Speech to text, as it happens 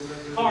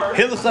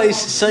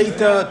Hilchais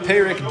Saita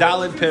Perik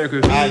Dalit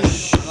Perik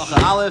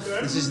Revi Aleph.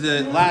 This is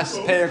the last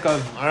perik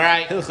of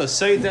Hilchas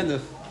Saita and the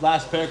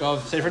last perik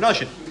of Sefer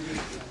Noshin.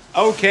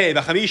 Okay,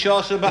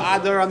 B'chamisha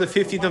Ba'adar on the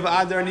 15th of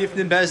Adar,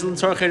 Nifnin Bezlin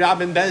Tzorchei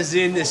Rabin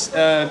Bezin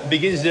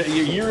begins the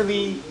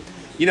yearly,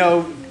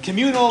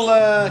 communal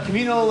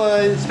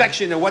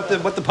inspection of what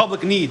the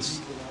public needs.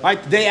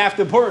 Right, the day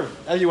after Purim,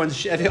 everyone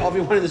is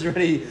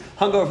already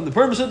hungover from the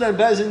Purim Suda, and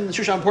Bezin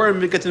Shushan Purim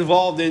gets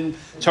involved in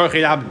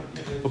Tzorchei Rabin.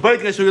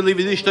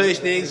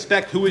 They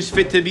inspect who is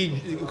fit to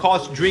be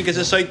caused to drink as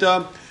a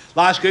Saita.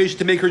 Lashkeish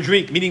to make her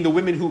drink, meaning the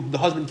women who the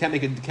husband can't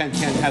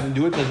have them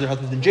do it because their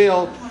husband's in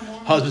jail,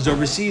 husband's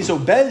overseas. So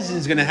Bez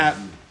is going to have.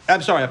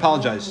 I'm sorry, I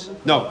apologize.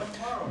 No,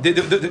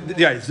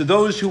 so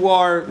those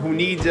who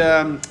need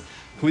to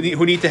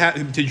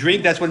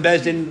drink. That's when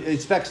Bez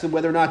inspects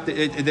whether or not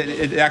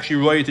it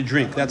actually ready to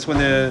drink. That's when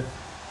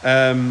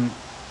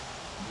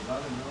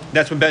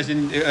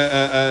Bezdin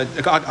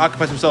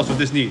occupies themselves with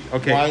this need.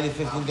 Okay. Why the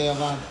 15th day of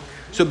Adar?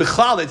 So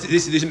Bechal,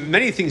 there's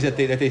many things that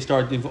they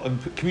start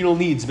communal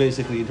needs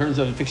basically in terms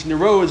of fixing the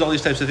roads, all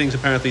these types of things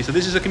apparently. So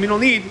this is a communal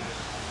need.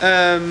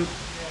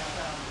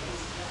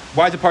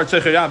 Why is it part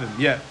Tzorchei Rabin?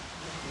 Yeah,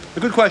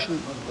 a good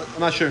question. I'm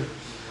not sure.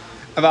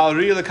 About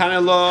real kind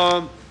of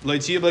law.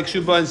 And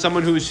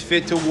someone who's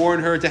fit to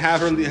warn her to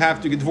have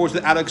to get divorced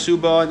with Adak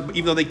Suba,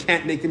 even though they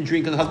can't make them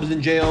drink because the husband's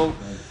in jail.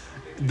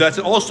 That's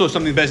also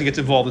something Bezin gets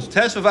involved. The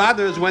test of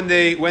others when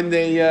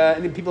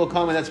and people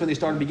come, and that's when they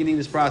start beginning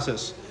this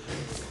process.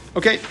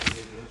 Okay,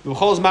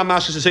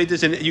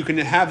 and you can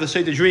have the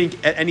Seder drink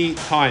at any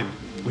time,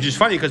 which is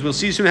funny because we'll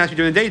see soon it has to be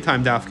during the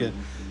daytime, Dafka.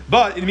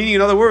 But meaning,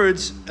 in other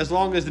words, as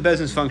long as the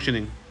Bezin is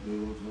functioning.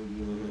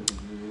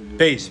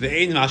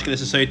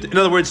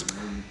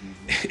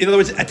 In other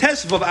words, a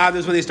test of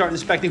others when they start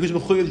inspecting who's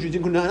mechuyev to drink,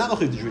 who's not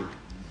mechuyev to drink.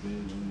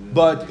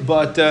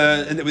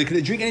 And they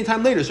can drink any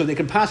time later, so they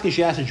can pass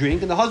she has to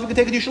drink, and the husband can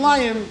take it to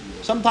Shalayim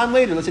sometime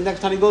later. Let's say next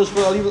time he goes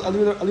for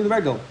Alil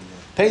Regel,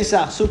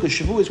 Pesach, Sukkot,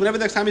 Shavuos, whenever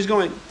the next time he's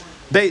going.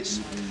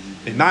 Base.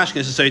 In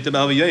Mashkin,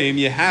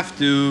 you have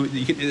to.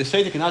 The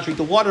Seder cannot drink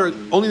the water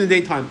only in the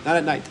daytime, not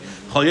at night.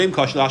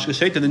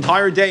 The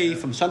entire day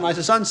from sunrise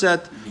to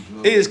sunset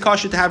is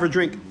kosher to have her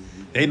drink.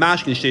 You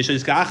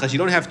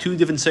don't have two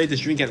different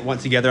Seitas drink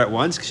together at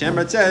once.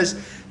 Shemrat says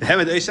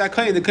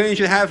the Kohen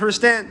should have her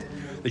stand.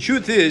 The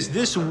truth is,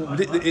 this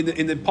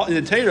in the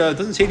Torah it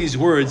doesn't say these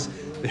words.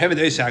 The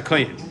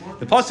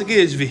pasuk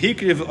is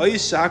v'hikriv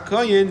oisa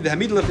kohen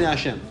v'hamid lefnei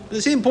Hashem.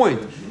 The same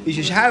point. You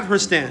should have her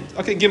stand.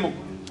 Okay, Gimel.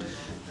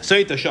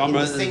 Seita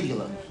Shamra.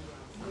 Singular.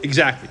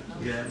 Exactly.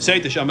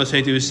 Seita Shamra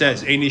Seita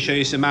says, "Any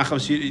sheisa,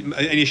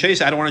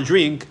 I don't want to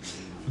drink."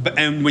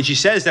 And when she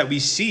says that, we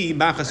see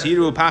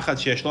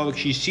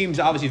she seems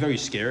obviously very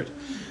scared.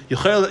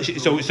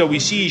 So we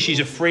see she's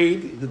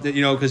afraid,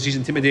 because she's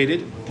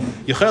intimidated.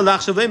 She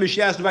has the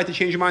right to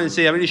change her mind and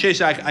say,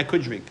 I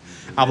could drink.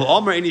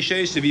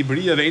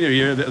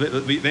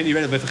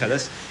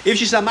 If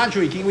she says, I'm not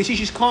drinking, we see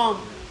she's calm.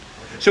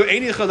 So she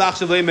can't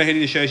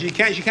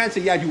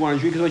say, yeah, do you want to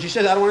drink? Because when she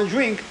says, I don't want to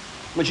drink,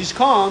 when she's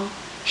calm,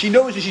 she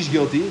knows that she's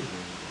guilty.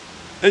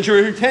 And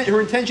her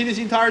intention is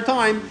the entire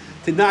time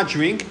to not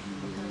drink.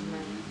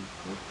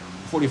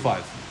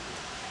 45.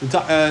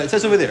 It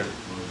says over there,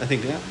 I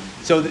think, yeah?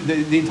 So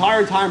the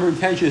entire time her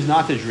intention is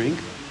not to drink.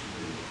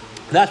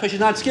 That's why she's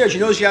not scared. She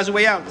knows she has a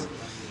way out.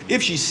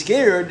 If she's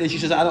scared and she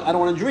says, I don't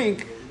want to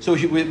drink, so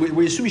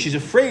we assume she's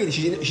afraid.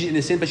 She's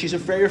innocent, but she's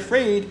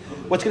afraid.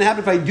 What's going to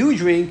happen if I do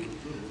drink,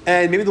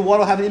 and maybe the water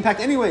will have an impact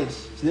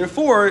anyways? So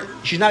therefore,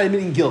 she's not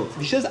admitting guilt.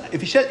 If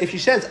she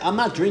says, I'm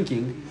not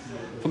drinking,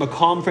 from a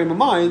calm frame of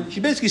mind,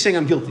 she's basically saying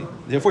I'm guilty.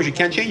 Therefore, she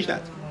can't change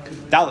that.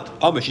 Dalit.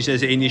 She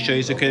says, what if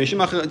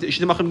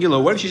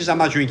she says, I'm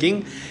not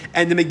drinking,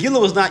 and the Megillah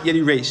was not yet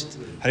erased? So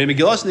the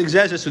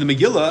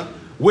Megillah,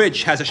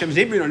 which has Hashem's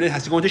name on it,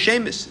 has to go into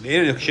Shemus.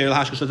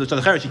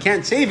 She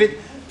can't save it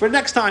for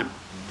next time.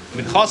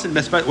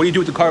 What do you do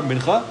with the carbon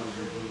mincha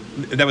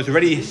that was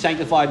already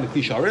sanctified in the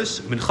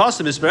Klisharis?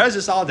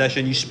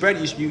 And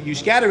you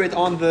scatter it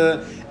on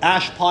the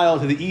ash pile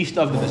to the east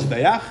of the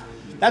Mizbeach.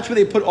 That's where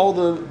they put all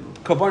the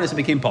karbanos that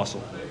became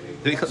possible.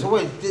 So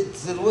wait,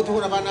 we're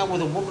talking about now where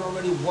the woman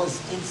already was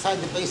inside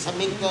the Beis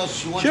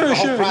Hamikdash. She went through the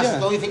whole process. Yeah.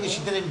 The only thing is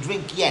she didn't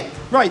drink yet.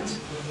 Right.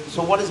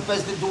 So what is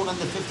Bezdin doing on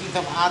the 15th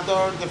of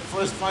Adar? The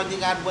first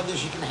finding out whether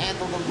she can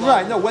handle the blood.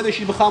 Right. No, whether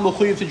she's b'chal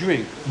mechuyev to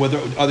drink, whether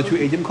other two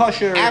edim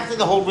kosher. After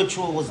the whole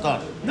ritual was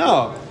done.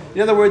 No.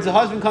 In other words, the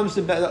husband comes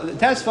to the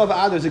test of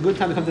Adar is a good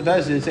time to come to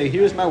Bezdin and say,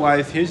 "Here's my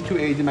wife. Here's two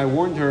edim. I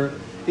warned her.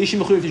 Is she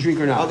mechuyev to drink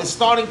or not?" Oh, the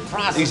starting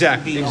process.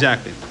 Exactly.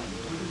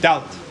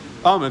 Doubt.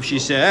 If she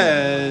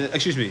said,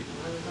 excuse me.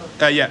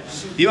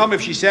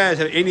 If she says,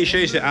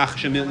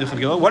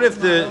 what if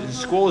the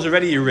scroll is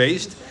already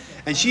erased,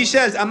 and she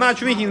says, I'm not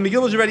drinking, the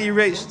Megillah is already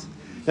erased?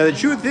 Now the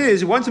truth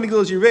is, once the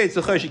Megillah is erased,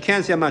 she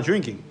can't say, I'm not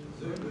drinking.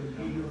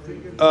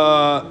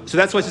 So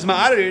that's why it says,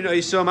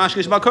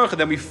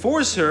 then we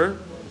force her,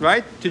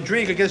 right, to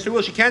drink against her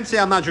will. She can't say,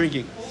 I'm not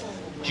drinking.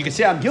 She can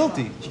say, I'm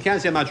guilty. She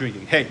can't say, I'm not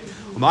drinking. Hey,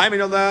 We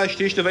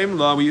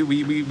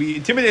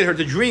intimidate her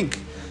to drink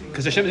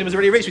because Hashem's name is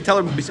already erased. We tell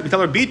her,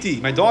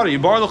 Biti, my daughter,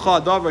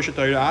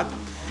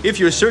 if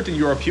you're certain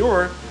you are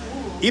pure,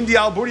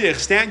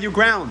 stand your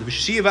ground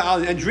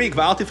and drink.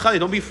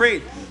 Don't be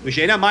afraid. The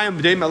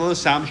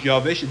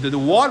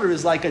water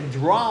is like a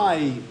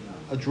dry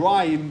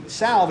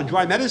salve, a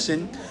dry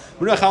medicine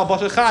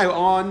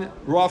on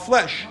raw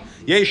flesh.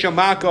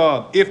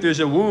 If there's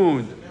a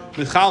wound,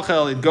 it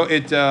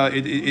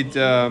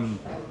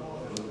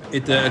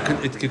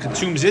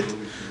consumes it.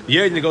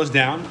 It goes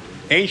down.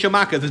 If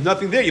there's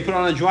nothing there, you put it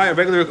on a dry,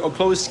 regular or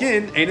closed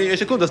skin.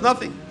 Does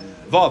nothing.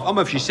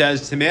 If she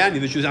says to me, I'm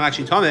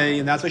actually tamei,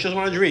 and that's why she doesn't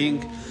want to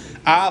drink.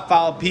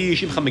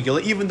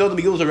 Even though the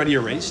Megillah is already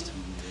erased,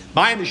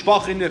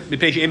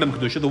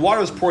 the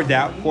water is poured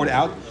out,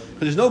 because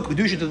there's no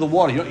kedusha to the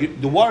water.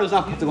 The water is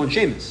not going to go in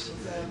shemus.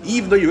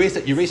 Even though you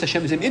erase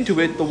Hashem's name into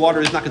it, the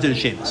water is not considered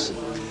shemus.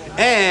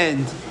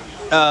 And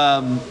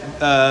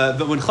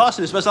when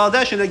chasim is special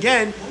adeshin,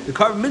 again, the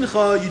karban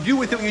mincha, you do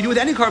with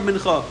any karban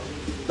mincha.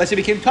 Let's say it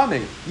became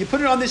tamei, you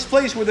put it on this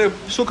place where the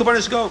sul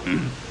kabanis go.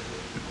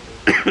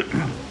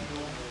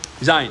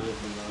 Zayin.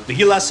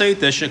 Megillah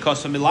Seita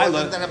shekos from Milayla.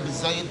 Wasn't that a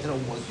bizayin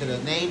to the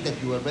name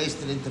that you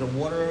erased it into the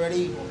water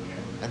already,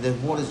 and the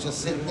water's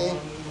just sitting there?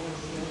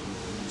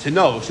 So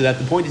no. So that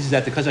the point is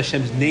that because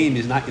Hashem's name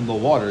is not in the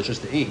water, it's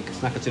just the ink.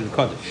 It's not considered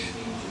kaddish.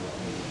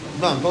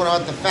 No, I'm talking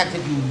about the fact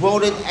that you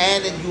wrote it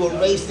and you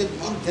erased it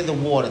into the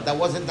water. That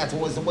was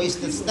a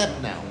wasted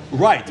step now.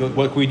 Right.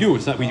 What can we do?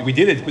 It's not. We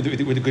did it with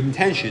a good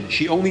intention.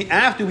 She only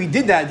after we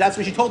did that. That's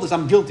when she told us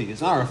I'm guilty.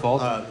 It's not our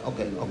fault.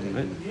 Okay.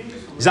 Right?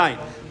 Zayin.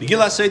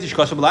 Megillah says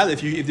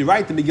if you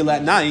write the Megillah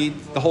at night,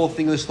 the whole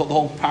thing, the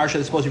whole parasha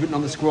is supposed to be written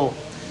on the scroll,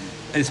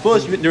 and it's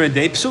supposed to be written during the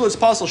day. Psul it's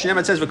possible.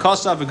 It says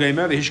v'kasav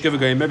v'geimer v'hishka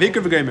v'geimer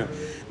v'hikra v'geimer,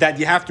 that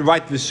you have to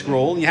write the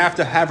scroll. You have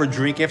to have her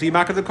drink after you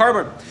mark the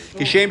carbon.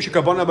 Kishem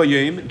shekarbona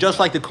b'yom, just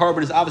like the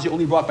carbon is obviously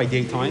only brought by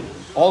daytime.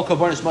 All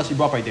karbonos must be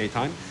brought by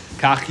daytime.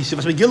 Kach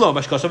kisivas Megillah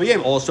b'shkasav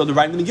v'yom. Also, the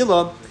writing the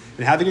Megillah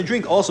and having a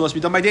drink also must be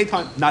done by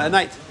daytime, not at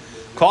night.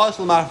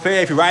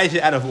 If you write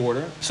it out of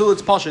order, so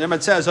it's pasha.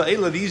 It says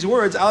these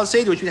words I'll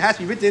say to which has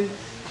to be written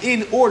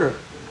in order.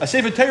 A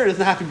Sefer Torah does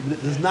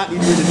not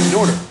need to be written in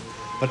order,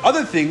 but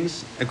other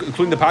things,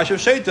 including the Parasha of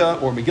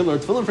Sheita or Megillah or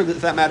Tefillin for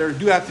that matter,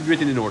 do have to be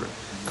written in order.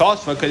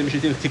 If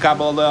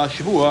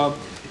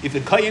the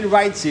Kayin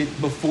writes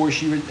it before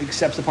she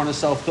accepts upon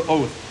herself the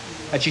oath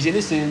that she's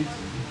innocent,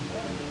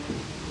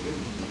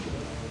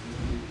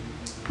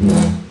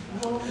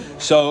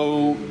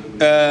 so.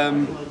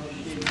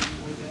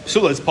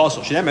 Sula is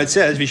possible. It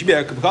says he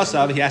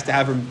has to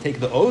have her take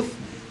the oath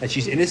that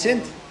she's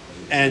innocent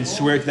and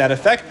swear to that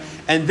effect,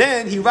 and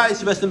then he writes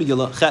the rest of the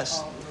Megillah.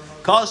 Ches.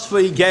 Calls for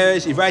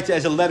Igeris. He writes it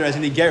as a letter, as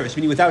an Igeris,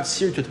 meaning without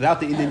sirtut, without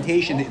the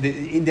indentation,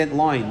 the indent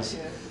lines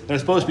that are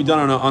supposed to be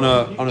done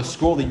on a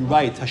scroll that you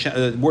write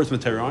words from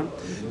the Torah on.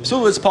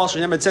 Sula is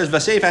possible. It says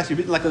Vaseif has to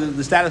be written like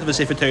the status of a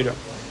Sefer Torah.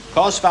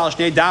 Calls Fal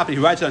Shnei Daf. He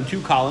writes it on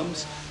 2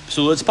 columns.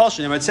 Sula is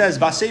possible. It says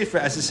Vasefer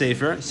as a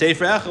Sefer.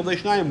 Sefer Echad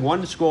Leishnayim,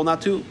 1 scroll,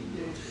 not 2.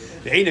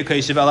 The Eina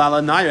Kaisiv Al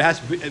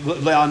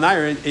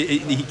Nair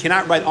he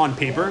cannot write on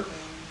paper.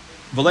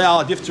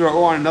 V'le'al diftera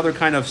or on another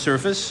kind of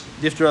surface.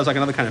 Diftera is like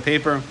another kind of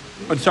paper.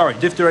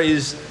 Diftera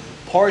is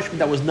parchment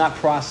that was not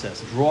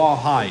processed, raw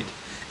hide.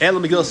 El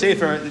Megillah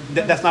Sefer,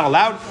 that's not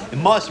allowed. It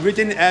must be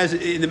written as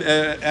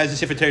a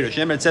Sefer Torah.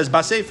 It says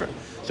Bas Sefer.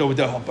 So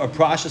with a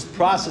processed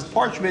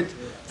parchment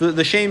for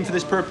the shame for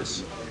this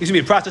purpose. Excuse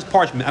me, processed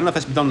parchment. I don't know if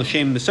that's been done on the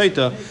shame in the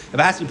Saita, if it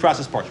has to be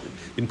processed parchment.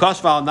 If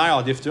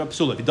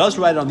he does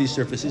write it on these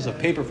surfaces of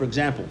paper, for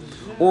example,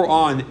 or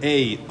on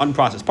a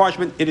unprocessed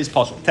parchment, it is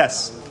possible.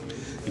 Tests.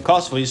 If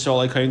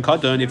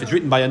it's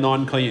written by a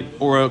non-kohen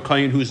or a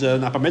kohen who's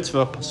not bar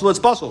mitzvah, so it's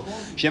possible.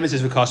 Shem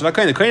says the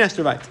kohen has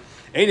to write.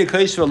 He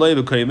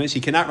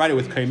cannot write it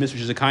with kaimis,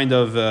 which is a kind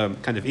of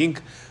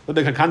ink.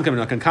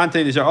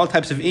 These are all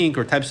types of ink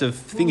or types of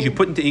things you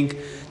put into ink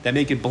that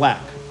make it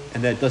black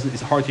and that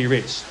it's hard to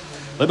erase.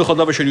 Or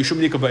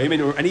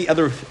any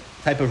other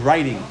type of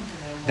writing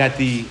that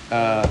the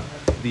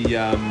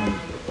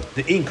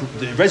ink,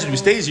 the residue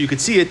stays, you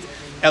could see it.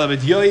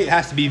 It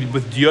has to be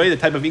with dioy, the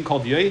type of ink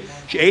called dioy,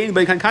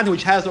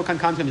 which has no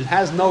kankantim, it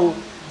has no,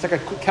 it's like a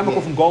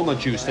chemical from walnut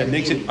juice that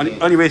makes it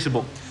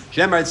unerasable.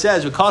 It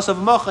says, because of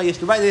macha, he has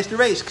to write, he has to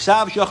erase.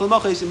 Ksav shachal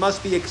macha, it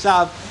must be a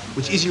ksav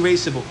which is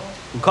erasable.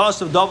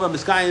 Because of davar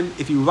miskayim,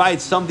 if you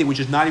write something which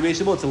is not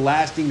erasable, it's a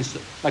lasting,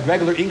 like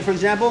regular ink, for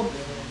example.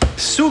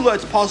 Psula,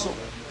 it's possible.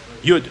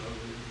 Yud.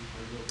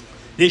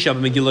 What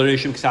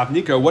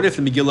if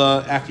the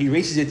Megillah, after he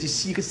erases it,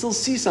 you can still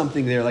see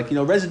something there, like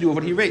residue of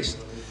what he erased.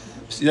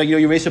 Like you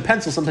erase a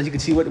pencil, sometimes you can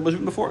see what was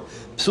written before.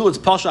 So it's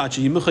pasha.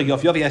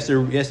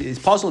 It's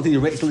possible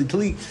until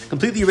he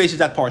completely erases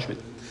that parchment.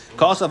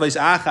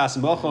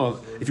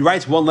 If he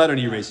writes one letter and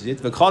he erases it,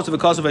 he writes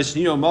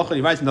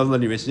another letter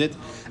and he erases it,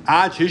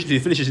 until he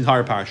finishes his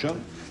entire parasha.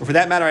 Or for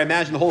that matter, I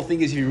imagine the whole thing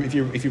is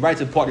if he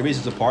writes a part,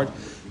 erases a part.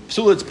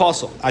 So it's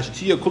possible.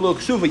 You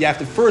have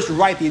to first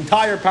write the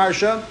entire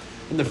parasha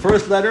from the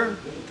first letter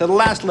to the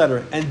last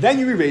letter, and then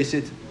you erase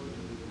it.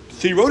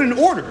 So he wrote it in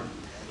order,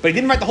 but he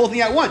didn't write the whole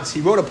thing at once.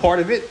 He wrote a part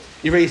of it,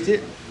 erased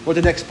it, wrote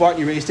the next part,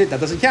 erased it. That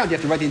doesn't count. You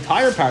have to write the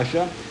entire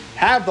parasha,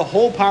 have the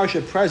whole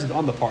parasha present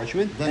on the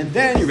parchment, and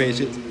then erase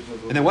it.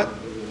 And then what?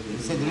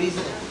 So the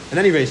reason. And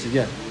then erase it.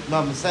 Yeah. No,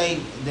 I'm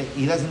saying that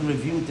he doesn't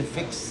review to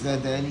fix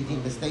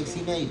anything mistakes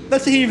he made.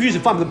 Let's say he reviews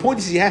it fine, but the point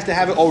is he has to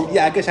have it. Oh,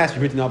 yeah, I guess it has to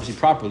be written obviously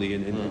properly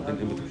and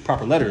with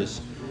proper letters.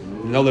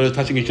 No letters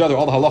touching each other.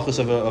 All the halachas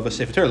of a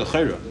sefer Torah,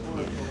 l'chayra.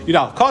 You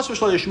know,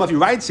 he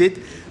writes it,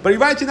 but he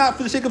writes it not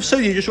for the sake of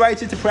study. He just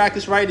writes it to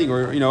practice writing,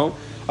 or he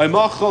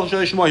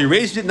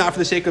raises it not for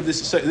the sake of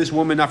this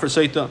woman, not for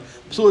seita.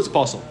 So it's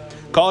possible.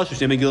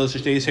 Excuse me. If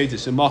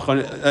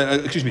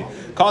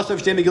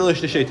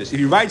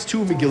he writes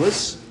two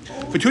Megillas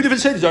for two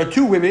different seitas, there are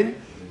two women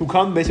who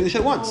come basically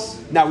at once.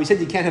 Now we said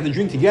you can't have them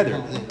drink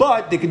together,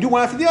 but they can do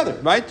one after the other,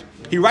 right?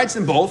 He writes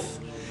them both,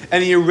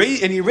 and he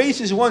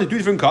erases one to two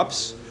different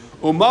cups.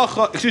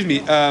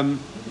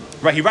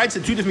 Right, he writes the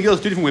two different Megillas,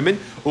 two different women.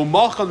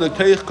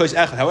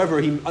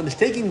 However, he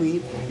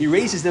unmistakingly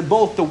erases them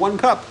both to one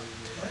cup.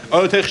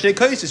 Or if he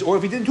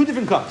did in two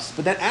different cups,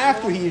 but then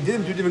after he did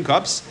them two different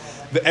cups,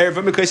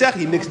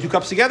 he mixed two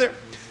cups together.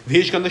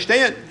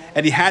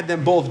 And he had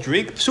them both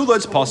drink. Each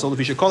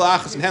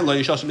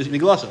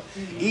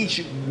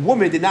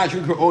woman did not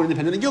drink her own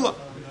independent Megillah.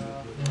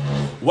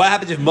 What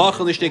happens if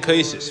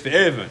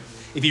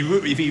he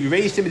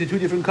raised him into two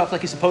different cups like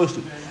he's supposed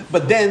to,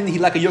 but then he,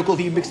 like a yokel,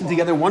 he mixed them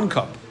together in one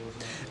cup,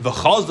 and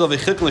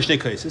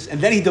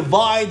then he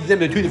divides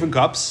them into two different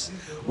cups?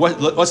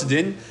 What's the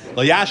din?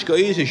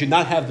 He should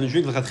not have them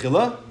drink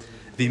l'chatchila.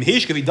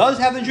 If he does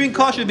have them drink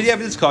kosher, but the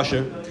evidence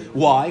kosher.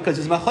 Why? Because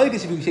it's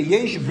machlokes if you say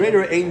yesh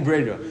breder or ein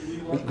breder.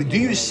 Do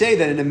you say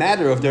that in a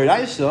matter of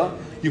deraisa,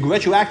 you can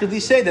retroactively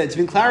say that it's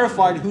been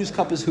clarified whose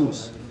cup is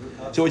whose?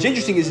 So what's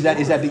interesting is that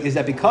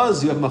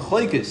because you have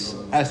machlokes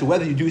as to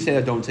whether you do say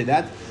that or don't say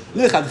that,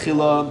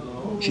 l'chatchila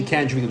she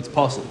can't drink if it's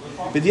possible.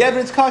 But the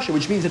evidence kosher,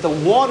 which means that the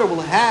water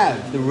will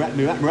have the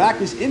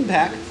miraculous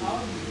impact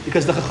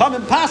because the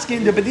chachamim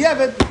paskin the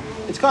b'diavad,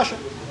 it's kosher.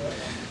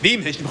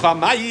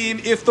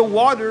 If the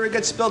water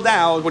gets spilled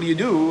out, what do?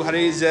 You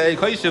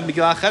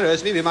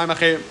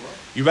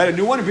write a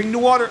new one and bring new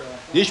water.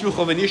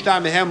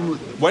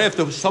 What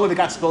if some of it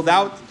got spilled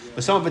out,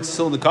 but some of it's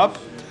still in the cup?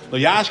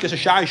 You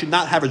should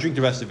not have a drink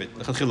the rest of it.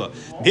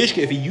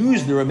 If he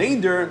used the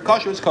remainder,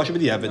 kosher is kosher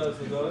b'diavad.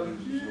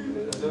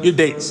 Your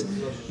dates.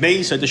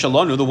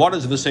 The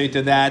waters of the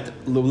Seita that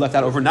were left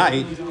out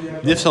overnight,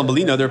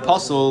 they're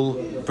puzzle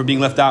for being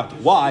left out.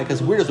 Why?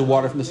 Because where does the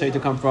water from the Seita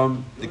come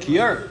from? The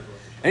Kiyar.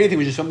 Anything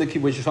which is from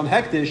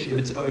hektish,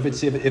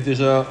 if there's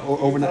a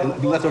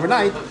overnight being left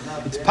overnight,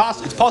 it's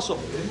possible.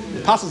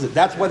 It passes it.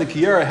 That's why the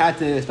Kiyar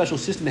had a special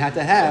system they had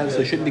to have, so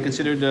it shouldn't be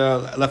considered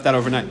left out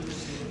overnight.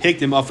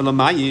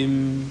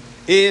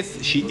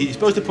 If he's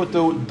supposed to put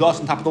the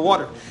dust on top of the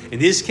water. In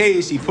this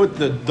case, he put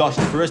the dust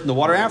first and the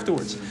water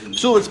afterwards.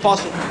 So it's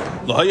possible.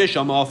 If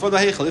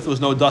there was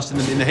no dust in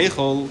the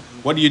heichel,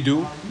 what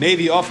do?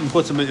 Maybe you often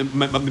put some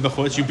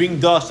mibachutz. You bring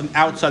dust from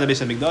outside the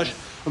Beis Hamikdash.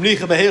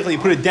 You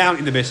put it down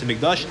in the Beis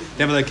Hamikdash.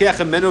 Then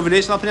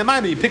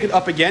you pick it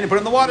up again and put it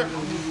in the water.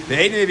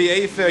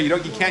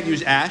 You can't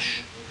use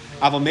ash.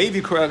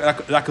 Maybe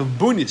like a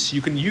bunis.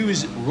 You can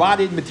use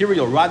rotted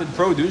material, rotted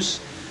produce.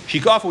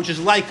 Shikafa,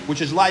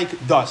 which is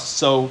like dust.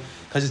 So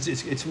because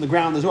it's from the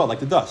ground as well, like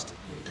the dust.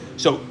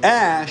 So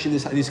ash in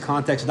this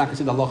context is not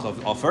considered a halacha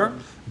of offer,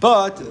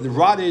 but the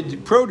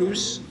rotted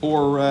produce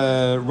or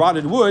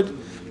rotted wood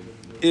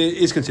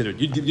is considered.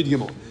 You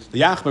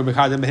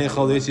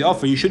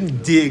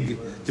shouldn't dig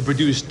to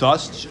produce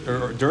dust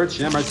or dirt.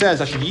 It says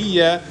that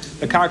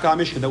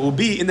will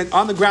be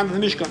on the ground of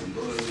the Mishkan.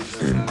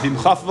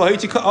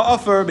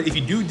 But if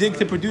you do dig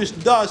to produce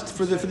dust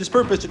for this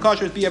purpose, the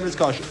kosher is b'diavad, it's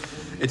kosher.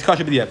 It's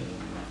kosher b'diavad.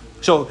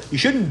 So you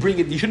shouldn't bring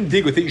it. You shouldn't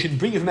dig with it. You should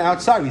bring it from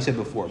outside. We said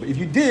before. But if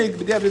you dig,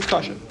 b'diavad, it's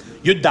kosher.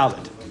 Yud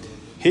Dalet.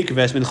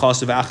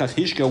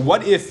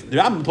 What if the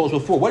Rambam told us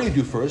before? What do you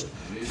do first?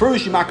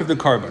 First you mark the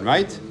carbon,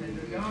 right?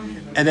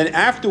 And then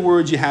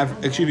afterwards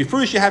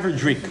first you have her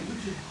drink,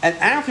 and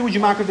afterwards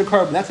you mark the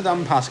carbon. That's the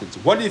Rambam paskins.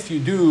 What if you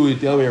do it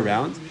the other way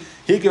around?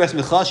 You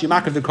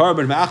mark the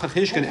carbon, and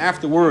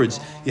afterwards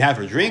you have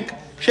her drink.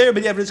 She'er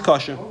b'diavad, it's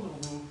kosher.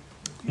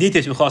 What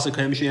if the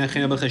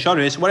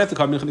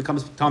carbon mincha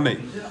becomes tamei?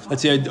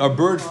 Let's say a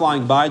bird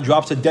flying by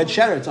drops a dead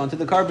sheretz onto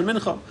the carbon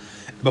mincha.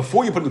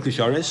 Before you put it in the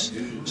klisharis,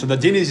 so the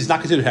din is it's not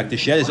considered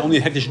hektish yet. It's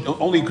only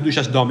only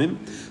kedushas domim.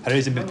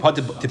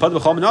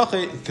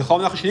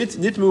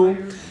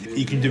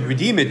 You can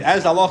redeem it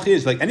as the halach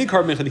is, like any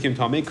carbon mincha became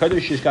tamei.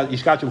 Kedush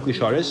yishkach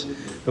klisharis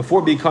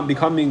before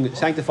becoming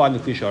sanctified in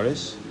the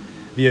klisharis.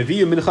 And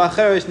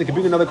they can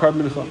bring another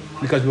carbon mincha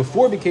because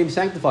before it became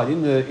sanctified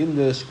in the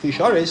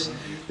klisharis,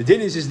 the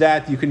din is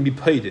that you can be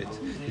paid it.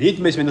 If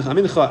it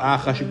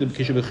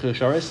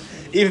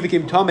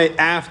became tamei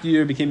after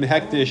you became the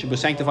hektish, it was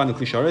sanctified in the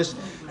klisharis,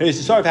 the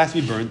sorrow has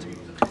to be burned.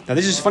 Now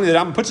this is funny that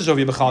Rambam puts this over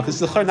here because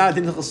this is not a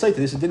din of chesed,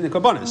 this is a din of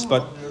karbanis.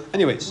 But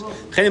Anyways,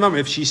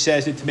 if she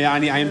says it to me, I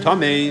am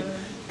tamei.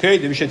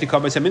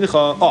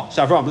 Oh,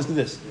 Savram, listen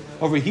to this.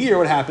 Over here,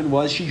 what happened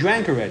was she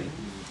drank already.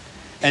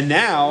 And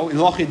now, in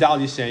Loch Yidal,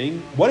 you're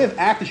saying, what if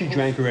after she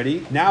drank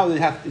already, now they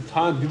have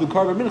time to do the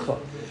Karban Mincha?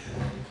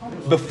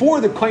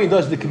 Before the Kohen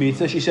does the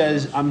Kmitza, she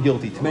says, I'm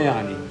guilty.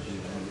 Tme'ani.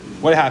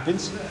 What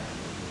happens?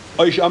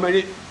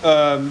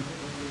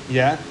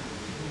 Yeah.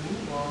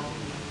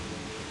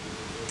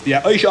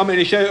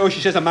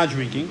 She says, I'm not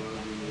drinking.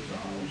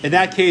 In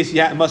that case,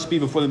 yeah, it must be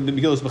before the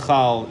Megillah is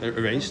Bechal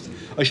erased.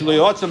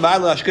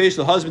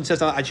 The husband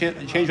says, I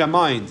changed my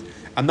mind.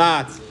 I'm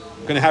not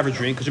going to have her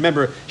drink. Because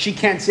remember, she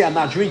can't say I'm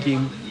not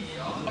drinking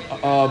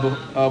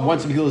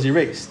once the Megillah is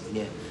erased.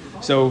 Yeah.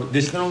 So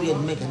this you can only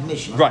make a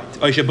mission. Right. Two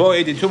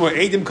more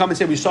Eidim come and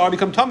say, we saw her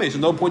become tummy, so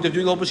no point of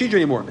doing the whole procedure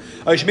anymore.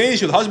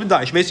 The husband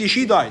died.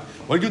 She died.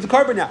 What do you do with the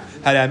carbon now?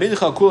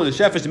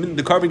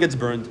 The carbon gets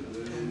burned.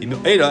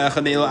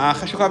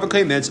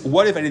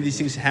 What if any of these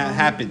things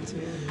happened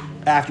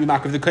after you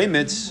makar the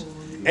kaimitz?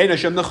 Then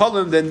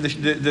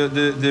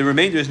the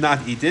remainder is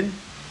not eaten.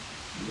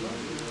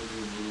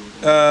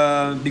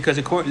 Because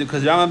the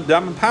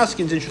Rambam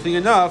Paskins, interesting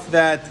enough,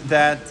 that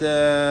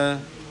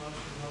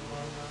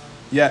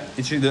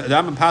interesting. The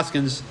Rambam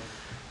Paskins,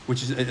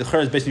 which is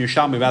based on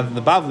Yerushalmi rather than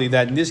the Bavli,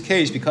 that in this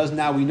case, because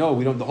now we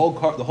don't the whole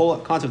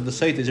concept of the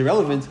site is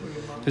irrelevant,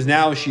 because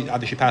now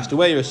either she passed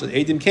away or so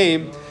Eidim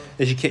came,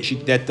 that you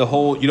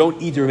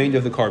don't eat the remainder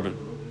of the carbon.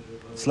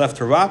 It's left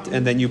to rot,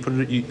 and then you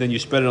then you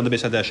spread it on the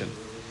Beis HaDeshen,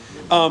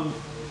 on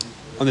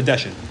the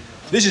Deshen.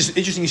 This is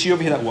interesting. You see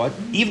over here that what,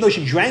 even though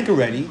she drank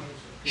already,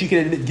 she can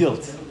admit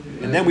guilt,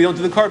 and then we don't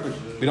do the carbon.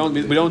 We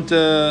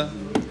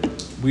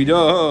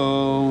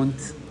don't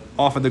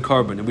offer the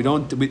carbon, and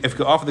if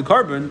we offer the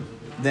carbon,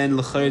 then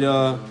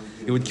l'chayda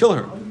it would kill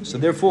her. So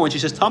therefore, when she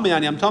says Tamei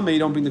ani, I'm Tamei, you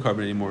don't bring the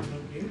carbon anymore.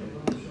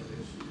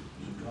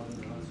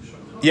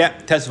 Yeah,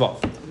 Tesvav.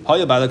 Now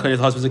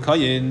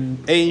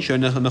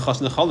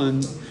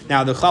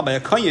the Chabay, a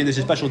Kayin is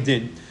a special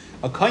din.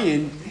 A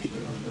Kayin,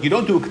 you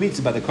don't do a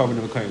Kmitza by the carbon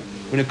of a Kayin.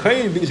 When a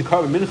Kayin brings a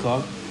carbon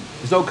mincha,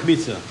 there's no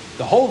Kmitza.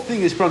 The whole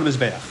thing is from the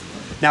Mizbeach.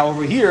 Now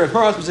over here, if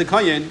her husband's a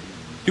Kayin,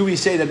 do we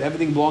say that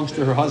everything belongs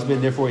to her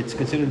husband, therefore it's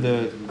considered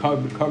the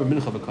carbon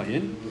mincha of a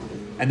Kayin,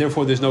 and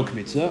therefore there's no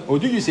Kmitza? Or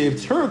do you say if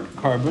it's her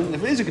carbon,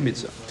 if it is a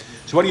Kmitza?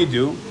 So what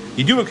do?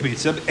 You do a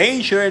Kmitza,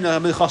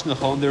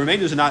 the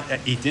remainders are not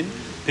eaten.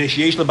 The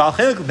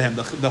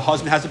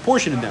husband has a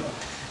portion in them.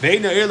 No,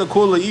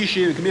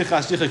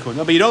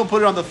 but you don't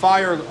put it on the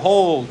fire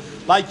whole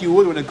like you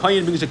would when a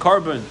Kayin brings a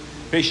carbon,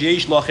 because she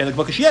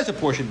has a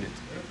portion in it.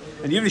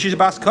 And even if she's a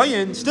Bas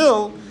Kayin,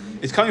 still,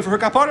 it's coming for her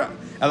kapara.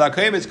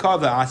 It's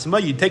called the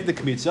Atzma. You take the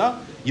Kmitza,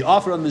 you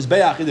offer on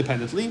Mizbeach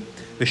independently,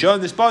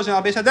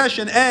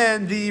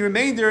 and the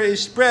remainder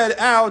is spread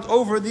out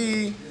over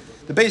the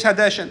Beis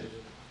HaDeshen.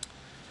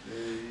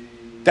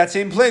 That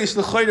same place,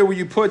 the Chayda, where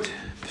you put,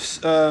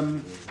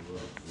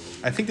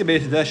 I think the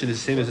Beis HaDeshen is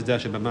the same as the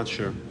Deshen, but I'm not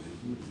sure.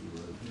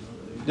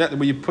 Yeah,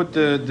 where you put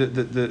the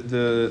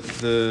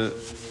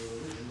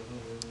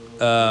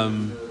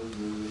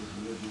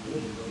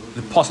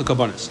Pasuk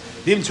Kabbanis.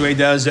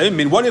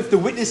 What if the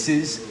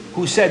witnesses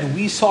who said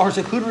we saw her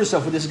seclude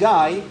herself with this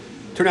guy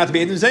turn out to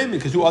be Eidim Zaymin?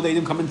 Because two other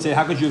Eidim come and say,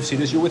 how could you have seen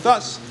this? You're with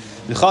us.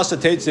 The whole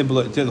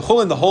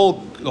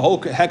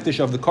hektish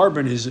of the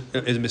carbon is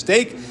a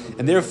mistake,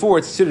 and therefore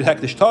it's considered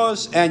hektish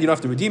tos, and you don't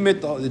have to redeem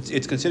it.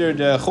 It's considered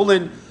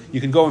chulin.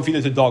 You can go and feed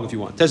it to a dog if you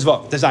want.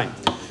 Tezvav, design.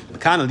 If a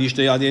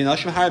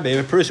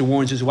person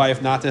warns his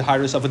wife not to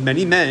hide herself with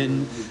many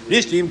men,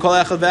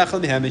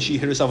 and she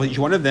hid herself with each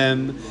one of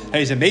them,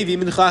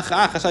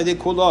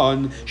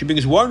 she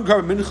brings one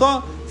carbon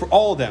mincha for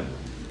all of them.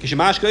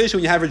 Kishimashka is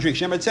when you have her drink.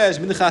 Shemar says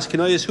minchas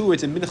kinoyas who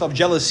it's a mincha of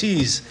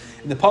jealousies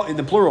in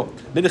the plural.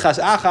 Minchas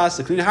achas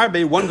the clean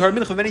harbe one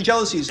carbon mincha of many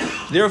jealousies.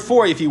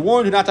 Therefore, if he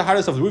warned her not to hide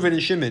herself with Reuven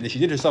and Shimon, and she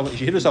hid herself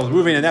with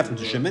Reuven and after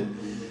to Shimon,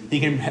 he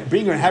can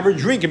bring her and have her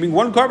drink and bring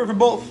one carbon for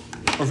both,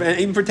 or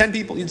even for 10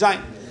 people.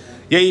 Yitzayin.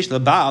 Yesh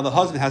lebal, the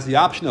husband has the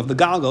option of the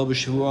galgal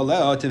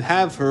b'shavua to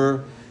have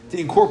her to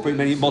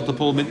incorporate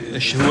multiple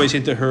shavuos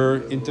into her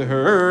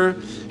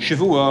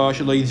shavua.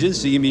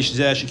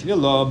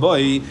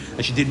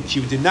 And she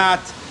did not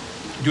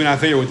do an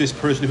affair with this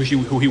person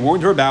who he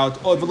warned her about.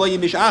 Now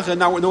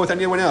nor with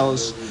anyone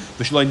else.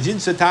 That she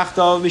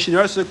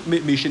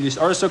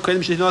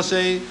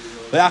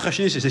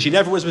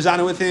never was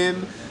mezana with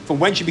him from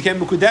when she became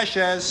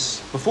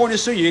mukudeshes, before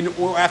Nisuyin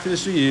or after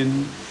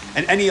Nisuyin,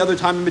 and any other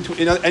time in between.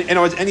 In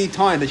other words, any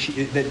time that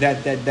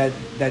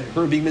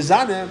her being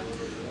mezana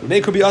would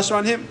make her be usher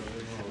on him.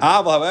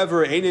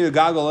 However, he can't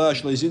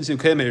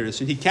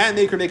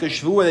make her make a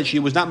shvua that she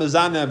was not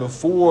mezana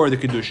before the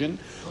kedushin.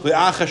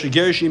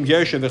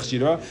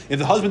 If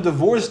the husband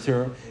divorced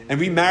her and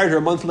remarried her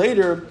a month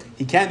later,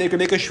 he can't make her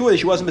make a shvua that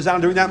she wasn't mezana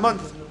during that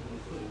month.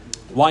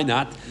 Why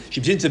not?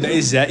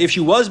 If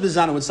she was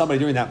mezana with somebody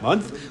during that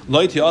month,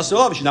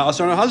 she's not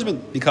usher on her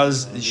husband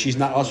because she's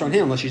not usher on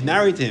him unless she's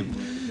married to him.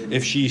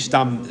 If she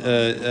spends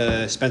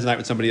the night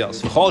with somebody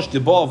else.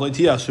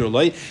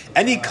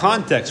 Any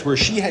context where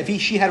she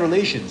had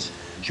relations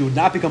she would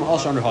not become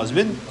also on her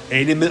husband.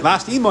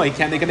 Last email, he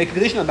can't make a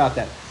condition about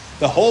that.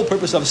 The whole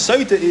purpose of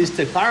Saita is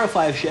to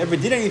clarify if she ever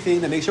did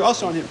anything that makes her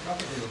also on him.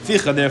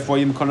 Therefore,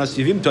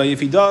 if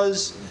he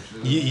does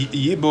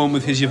Yibum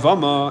with his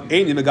Yavama,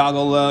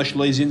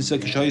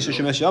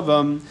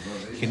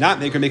 he cannot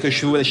make her make a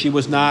shvu that she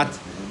was not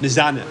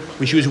Mizana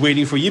when she was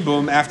waiting for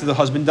Yibum after the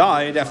husband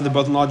died, after the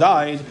brother-in-law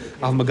died.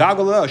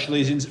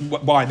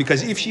 Why?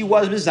 Because if she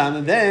was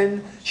Mizana,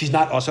 then she's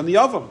not also on the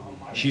Yavam.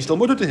 She's still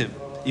mutter to him,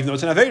 even though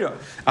it's an Aveda.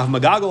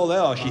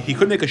 He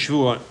couldn't make a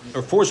shvuah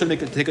or force her to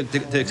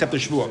accept the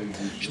shvuah.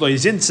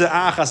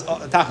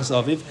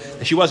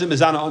 She wasn't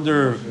mizana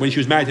under when she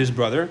was married to his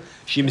brother.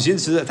 She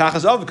mizintza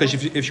tachas av because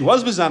if she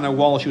was mizana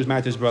while she was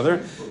married to his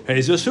brother,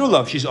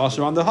 she's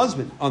also on the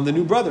husband, on the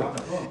new brother.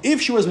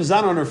 If she was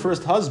mizana on her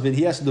first husband,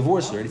 he has to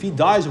divorce her. And if he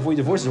dies before he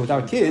divorces her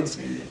without kids,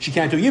 she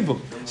can't do yibum.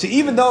 So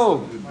even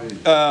though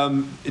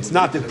it's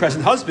not the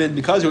present husband,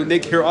 because it would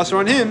make her also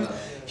on him,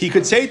 he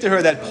could say to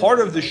her that part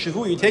of the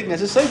shavu you're taking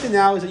as a saita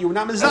now is that you were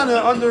not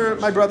mizana under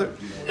my brother.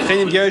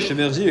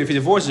 If he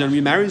divorces her and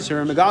remarries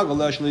her, he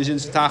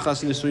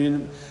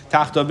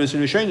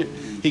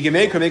can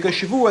make her make a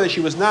shavu that she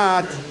was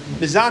not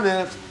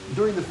mizana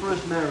during the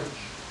first marriage.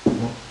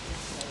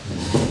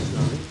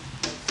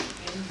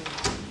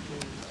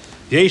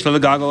 He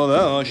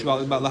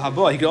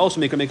could also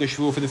make her make a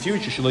shavu for the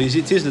future.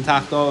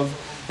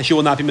 And she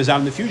will not be mizana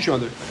in the future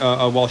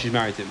while she's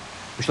married to him.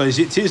 She won't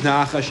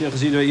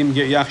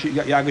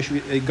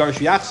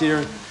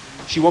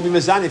be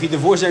mizan if he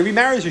divorces her and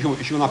remarries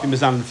her. She will not be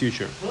mizan in the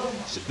future.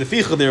 The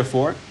ficha,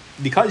 therefore,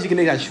 because you can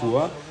make that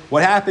shvuah,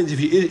 what happens if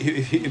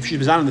she's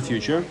mizan in the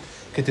future?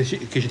 When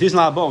she's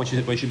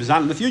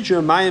mizan in the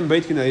future,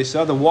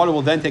 the water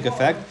will then take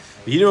effect.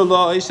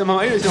 All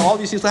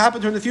these things will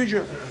happen to her in the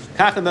future.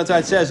 That's why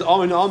it says,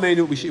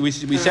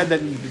 we said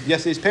that in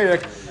yesterday's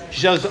parak,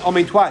 she says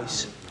Amen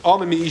twice.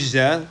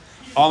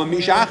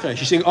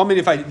 She's saying,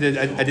 if I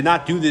did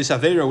not do this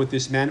Avera with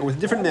this man or with a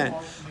different man.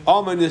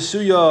 Amen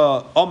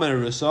Nesuya, Amen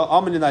Arusa,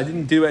 Amen and I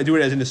didn't do it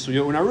as a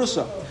Nesuya or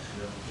Arusa.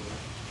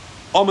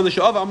 Amen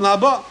L'Sha'ava, Amen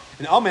L'Haba.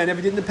 And Amen I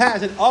never did in the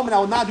past. And Amen I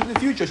will not do it in the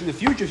future. So in the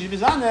future, if she's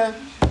Mizaneh,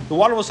 the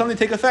water will suddenly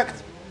take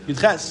effect.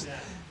 Yudches.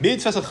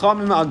 Mitzvahs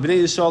HaChamim Al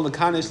Bnei Yisrael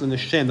L'Kanis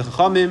L'Neshem. The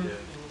Chachamim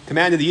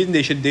commanded the Yidden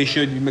they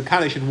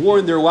should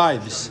warn their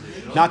wives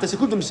not to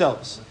seclude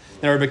themselves.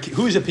 Now,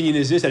 whose opinion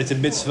is this? That it's a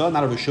mitzvah,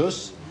 not a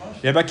reshus?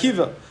 Rabbi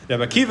Akiva,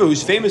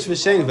 who's famous for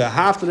saying, you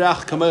have to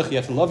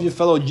love your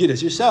fellow Yid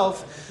as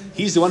yourself,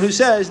 he's the one who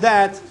says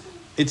that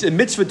it's a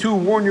mitzvah to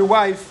warn your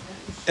wife,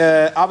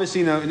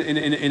 obviously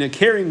in a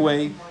caring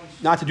way,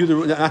 not to do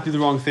the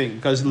wrong thing.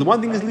 Because the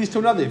one thing leads to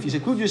another. If you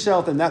seclude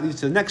yourself, then that leads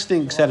to the next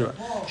thing, etc.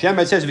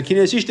 Shemad says,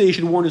 he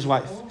should warn his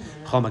wife.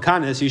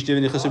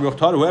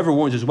 Whoever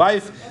warns his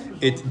wife,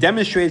 it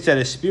demonstrates that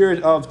a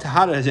spirit of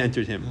tahara has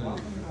entered him.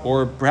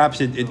 Or perhaps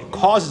it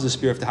causes the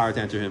spirit of tahara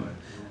to enter him.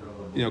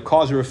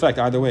 Cause or effect,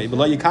 either way.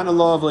 But you kind of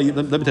love, you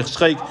shouldn't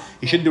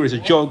do it as a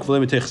joke,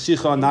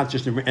 not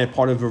just a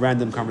part of a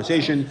random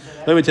conversation,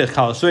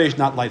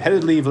 not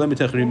lightheadedly,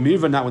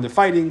 not when they're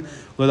fighting,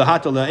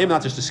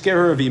 not just to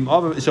scare her.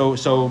 So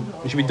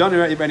it should be done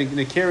in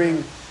a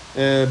caring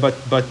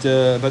but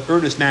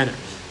earnest manner.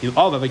 If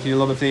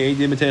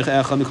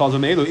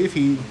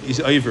he is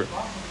over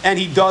and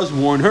he does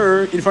warn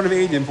her in front of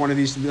Eidim for one of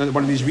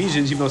these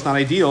reasons, even though it's not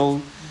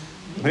ideal,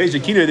 the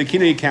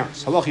kinei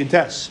counts. Halachi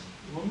test.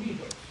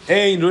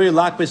 It's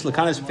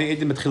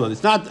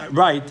not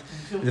right.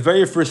 The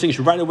very first thing, you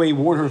should right away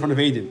warn her in front of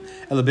Eidim.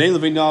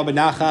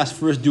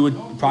 First do it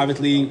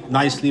privately,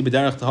 nicely, in a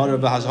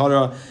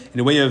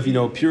way of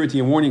purity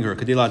and warning her.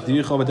 To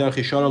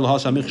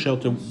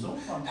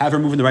have her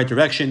move in the right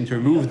direction, to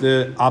remove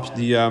the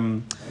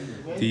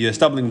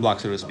stumbling block,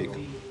 so to speak.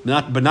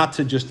 But not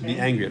to just be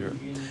angry at her.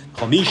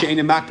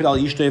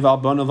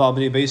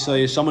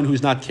 Someone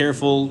who's not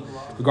careful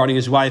regarding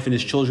his wife and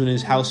his children,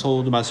 his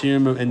household,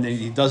 and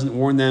he doesn't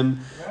warn them,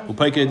 he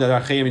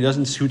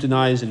doesn't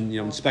scrutinize and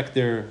inspect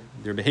their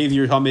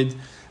behavior on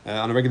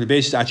a regular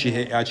basis, to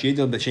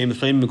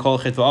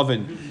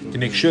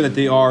make sure that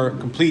they are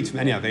complete from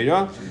any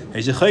avera.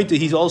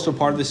 He's also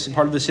part of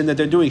the sin that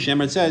they're doing.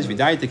 Shemar says,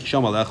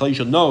 you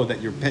should know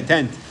that your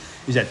tent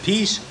is at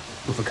peace.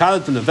 You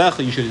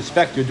should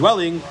inspect your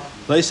dwelling.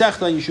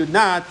 You should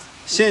not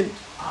sin.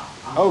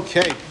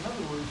 Okay.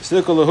 This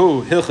is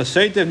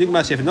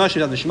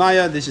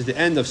the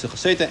end of Sichas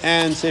Seita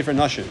and Sefer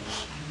Nashim.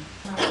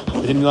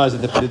 I didn't realize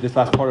that this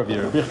last part of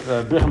your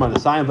Bircham on the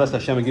sign, bless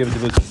Hashem and give it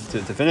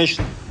to finish.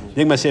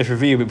 Nigma Sefer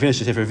V, we finished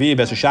the Sefer V,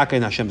 Besu Shaka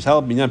and Hashem's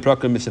help. Minyan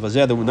Prakim, Mitzvah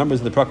Zeh, the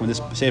numbers of the Prakim in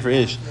this Sefer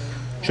is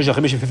Shusha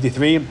Chamisha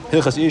 53,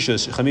 Hilchas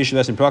Ishus, Chamisha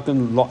Vesin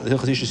Prakim,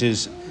 Hilchas Ishus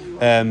is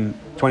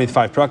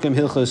 25 Prakim,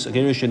 Hilchas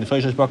Gerushin,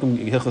 Hilchas Prakim,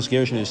 Hilchas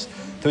Gerushin is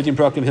 13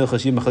 Prakim,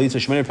 Hilchas Yim Chalitza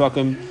Shemini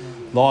Prakim,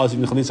 laws of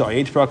Chalitza are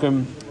 8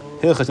 Prakim,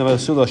 Hilchas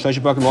Navasula Shaish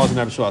Prakim, laws of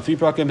Navasula 3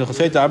 Prakim,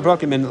 Hilchas Seita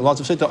Prakim, and laws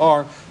of Seita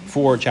are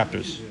 4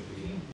 chapters.